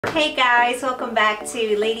Hey guys, welcome back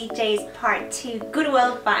to Lady J's Part 2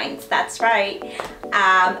 Goodwill finds. That's right.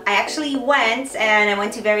 I actually went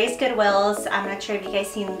to various Goodwills. I'm not sure if you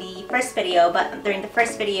guys seen the first video, but during the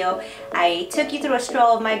first video, I took you through a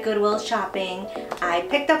stroll of my Goodwill shopping. I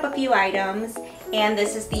picked up a few items, and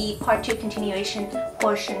this is the Part 2 continuation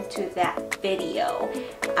portion to that video.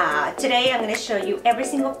 Today, I'm going to show you every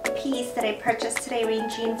single piece that I purchased today,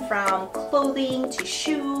 ranging from clothing to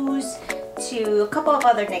shoes, to a couple of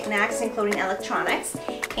other knickknacks, including electronics.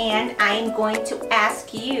 And I'm going to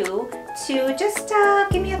ask you to just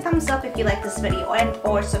give me a thumbs up if you like this video, and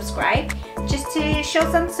or subscribe, just to show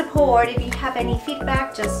some support. If you have any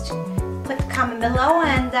feedback, just put the comment below,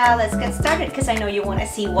 and let's get started, because I know you want to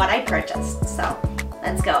see what I purchased. So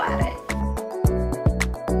let's go at it.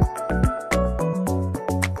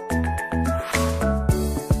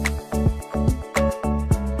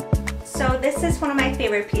 So this is one of my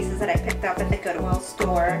favorite pieces that I picked up at the Goodwill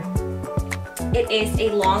store. It is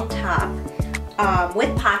a long top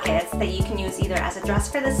with pockets that you can use either as a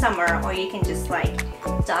dress for the summer, or you can just like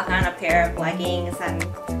dock on a pair of leggings and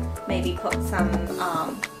maybe put some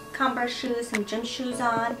Converse shoes, some gym shoes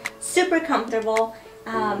on. Super comfortable.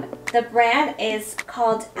 The brand is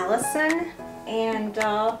called Ellison, and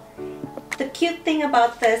the cute thing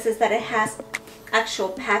about this is that it has actual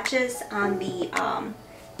patches on the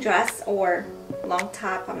dress or long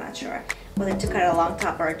top. I'm not sure whether to cut a long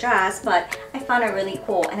top or a dress, but I found it really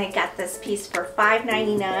cool, and I got this piece for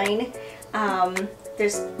 $5.99.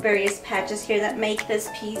 There's various patches here that make this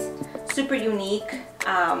piece super unique.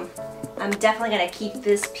 I'm definitely gonna keep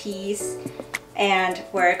this piece and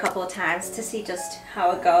wear it a couple of times to see just how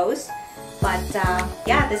it goes. But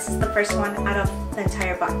yeah, this is the first one out of the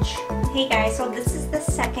entire bunch. Hey guys, so this is the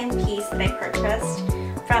second piece that I purchased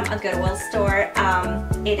from a Goodwill store.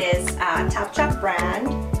 It is a Topshop brand,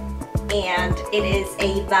 and it is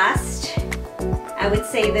a vest. I would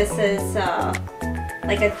say this is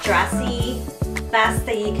like a dressy vest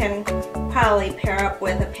that you can probably pair up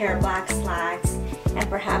with a pair of black slacks and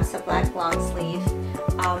perhaps a black long sleeve.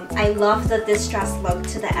 I love the distressed look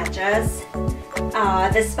to the edges.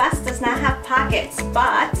 This vest does not have pockets,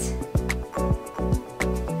 but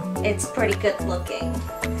it's pretty good looking.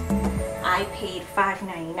 I paid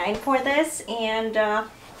 $5.99 for this, and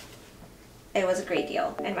it was a great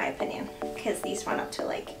deal in my opinion, because these run up to,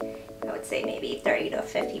 like, I would say maybe 30 to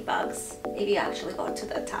 50 bucks if you actually go to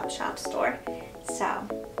the Topshop store. So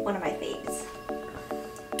one of my faves.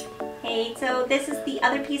 Hey, so this is the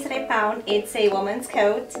other piece that I found. It's a woman's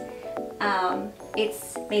coat.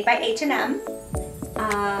 It's made by H&M.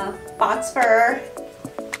 Box fur,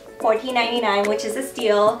 $14.99, which is a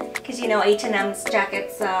steal, because you know H&M's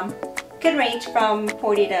jackets can range from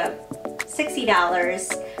 $40 to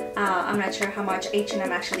 $60. I'm not sure how much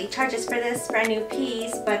H&M actually charges for this brand new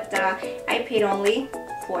piece, but I paid only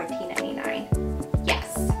 $14.99.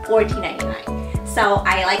 Yes, $14.99. So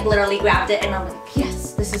I like literally grabbed it, and I'm like,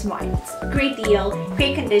 yes, this is mine. It's a great deal,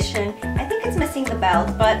 great condition. I think it's missing the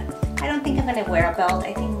belt, but I don't think I'm gonna wear a belt.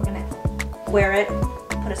 I think I'm gonna wear it,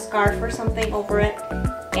 put a scarf or something over it,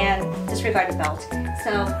 and disregard the belt.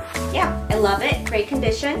 So yeah, I love it, great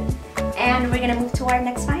condition. And we're gonna move to our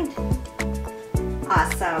next find.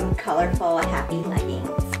 Awesome, colorful, happy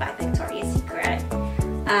leggings by Victoria's Secret.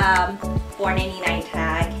 $4.99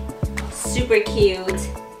 tag, super cute.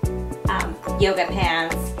 Yoga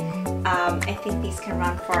pants. I think these can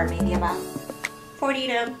run for maybe about 40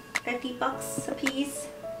 to 50 bucks a piece.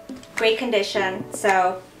 Great condition,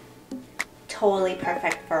 so totally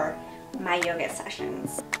perfect for my yoga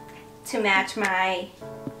sessions. To match my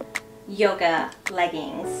yoga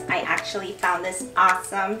leggings, I actually found this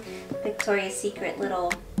awesome Victoria's Secret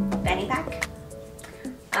little fanny pack.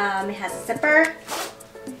 It has a zipper.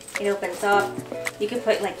 It opens up. You can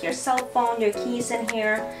put like your cell phone, your keys in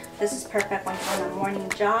here. This is perfect when you're on a morning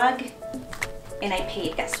jog. And I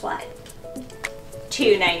paid, guess what?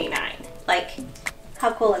 $2.99. Like,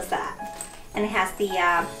 how cool is that? And it has the,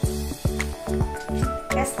 I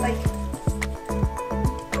guess, like,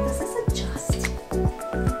 does this adjust?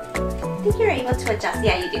 I think you're able to adjust.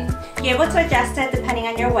 Yeah, you do. You're able to adjust it depending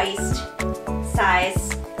on your waist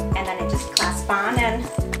size, and then it just clasps on, and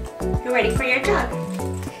you're ready for your jog.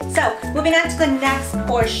 So, moving on to the next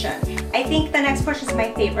portion. I think the next portion is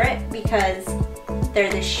my favorite, because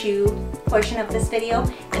they're the shoe portion of this video.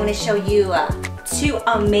 I'm going to show you two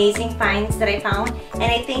amazing finds that I found, and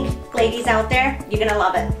I think, ladies out there, you're going to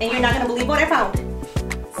love it, and you're not going to believe what I found.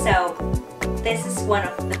 So, this is one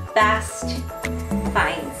of the best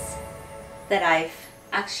finds that I've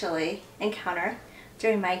actually encountered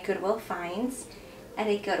during my Goodwill finds at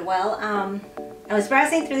a Goodwill. I was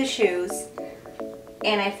browsing through the shoes,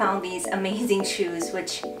 and I found these amazing shoes,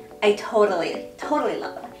 which I totally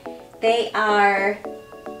love. They are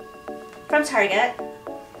from Target,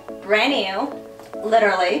 brand new,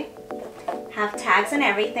 literally, have tags and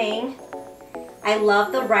everything. I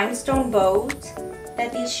love the rhinestone bows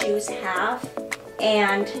that these shoes have,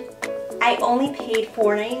 and I only paid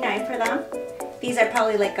 $4.99 for them. These are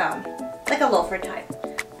probably like a loafer type,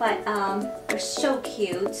 but they're so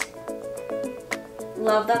cute.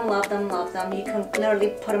 Love them, love them, love them. You can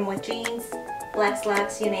literally put them with jeans, black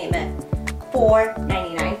slacks, you name it.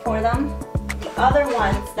 $4.99 for them. The other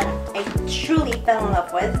ones that I truly fell in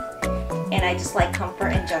love with, and I just like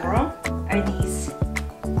comfort in general, are these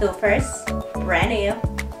loafers, brand new,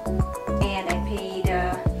 and I paid,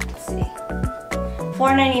 let's see,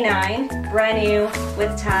 $4.99, brand new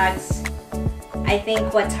with tags. I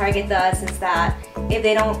think what Target does is that if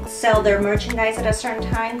they don't sell their merchandise at a certain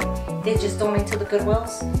time, they just donate to the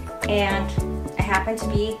Goodwills, and I happened to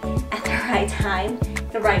be at the right time,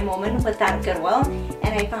 the right moment with that Goodwill,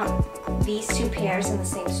 and I found these two pairs in the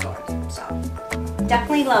same store. So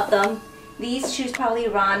definitely love them. These shoes probably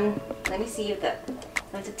run, let me see if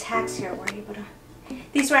there's a tax here. Where are you gonna?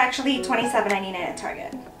 These were actually $27.99 at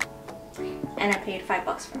Target, and I paid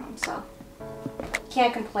 $5 for them, so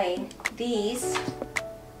can't complain. These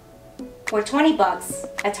were $20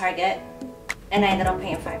 at Target, and I ended up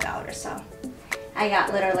paying $5, so I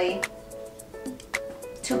got literally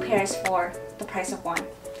two pairs for the price of one,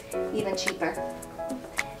 even cheaper.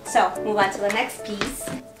 So move on to the next piece.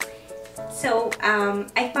 So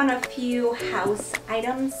I found a few house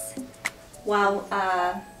items while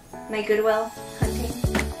my Goodwill hunting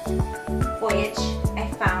voyage. I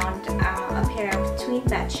found a pair of twin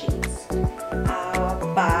bed sheets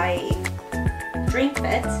by Dream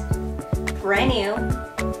Fit, brand new,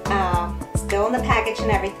 still in the package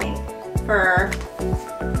and everything, for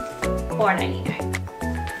 $4.99.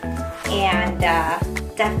 And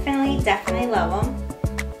definitely love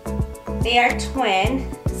them. They are twin.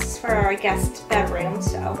 This is for our guest bedroom,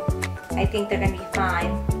 so I think they're gonna be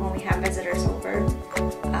fine when we have visitors over.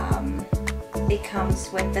 It comes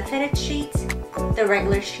with the fitted sheet, the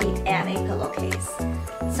regular sheet, and a pillowcase.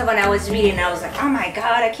 So when I was reading, I was like, oh my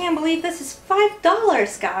god, I can't believe this is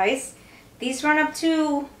 $5, guys. These run up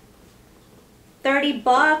to $30,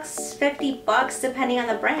 $50, depending on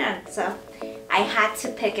the brand. So I had to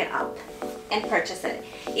pick it up and purchase it,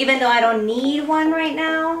 even though I don't need one right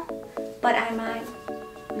now, but I might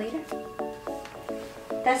later.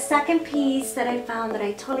 The second piece that I found that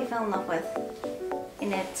I totally fell in love with,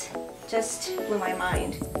 and it just blew my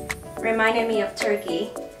mind, reminded me of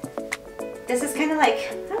Turkey. This is kind of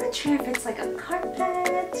like, I'm not sure if it's like a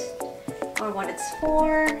carpet or what it's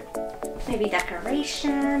for, maybe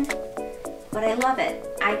decoration, but I love it.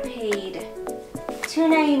 I paid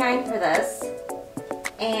 $2.99 for this,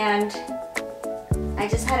 and I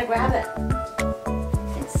just had to grab it.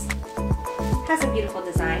 It has a beautiful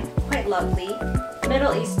design, quite lovely,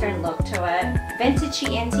 Middle Eastern look to it,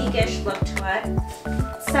 vintagey, antique-ish look to it,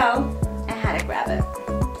 so I had to grab it.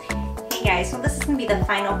 Hey guys, so this is going to be the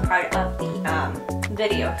final part of the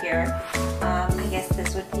video here. I guess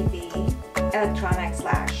this would be the electronic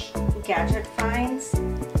 / gadget finds.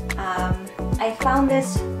 I found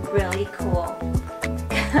this really cool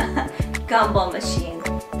gumball machine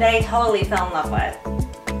that I totally fell in love with,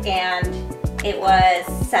 and it was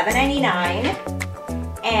 $7.99,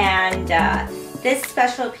 and this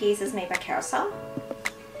special piece is made by Carousel,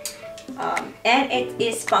 and it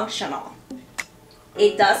is functional.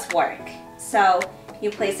 It does work. So you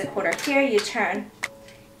place a quarter here, you turn,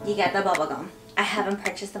 you get the bubble gum. I haven't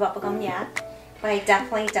purchased the bubble gum yet, but I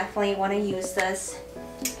definitely want to use this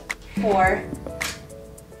for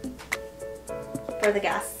the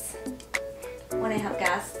guests, when I have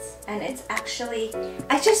guests. And it's actually,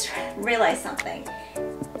 I just realized something.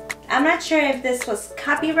 I'm not sure if this was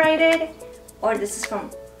copyrighted or this is from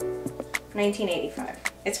 1985.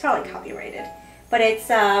 It's probably copyrighted, but it's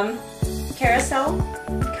Carousel,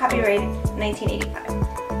 copyrighted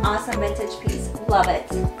 1985. Awesome vintage piece, love it.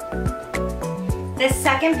 This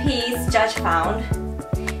second piece Judge found,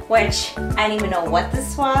 which I didn't even know what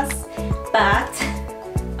this was, but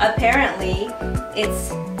apparently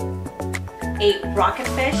it's a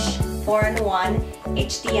Rocketfish 4-in-1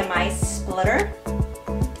 HDMI splitter.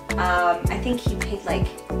 I think he paid like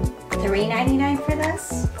 $3.99 for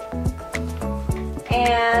this.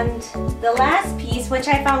 And the last piece, which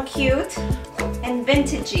I found cute and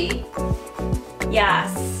vintagey,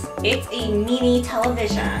 yes, it's a mini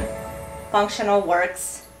television. Functional,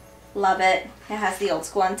 works, love it. It has the old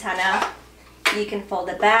school antenna. You can fold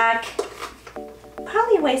it back.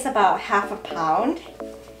 Probably weighs about half a pound.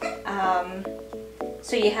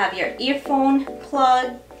 So you have your earphone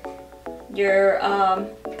plug, your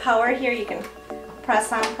power here, you can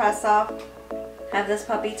press on, press off, have this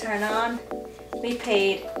puppy turn on. We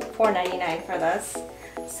paid $4.99 for this.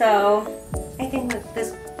 So I think that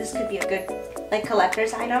this could be a good like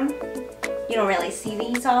collector's item. You don't really see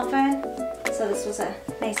these often. So this was a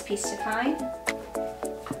nice piece to find.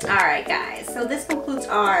 Alright guys, so this concludes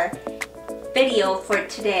our video for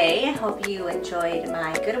today. I hope you enjoyed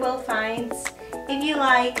my Goodwill finds. If you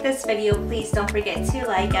like this video, please don't forget to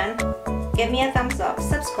like and give me a thumbs up,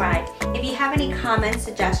 subscribe. If you have any comments,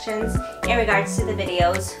 suggestions in regards to the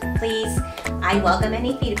videos, please, I welcome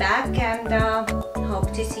any feedback and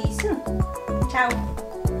hope to see you soon. Ciao!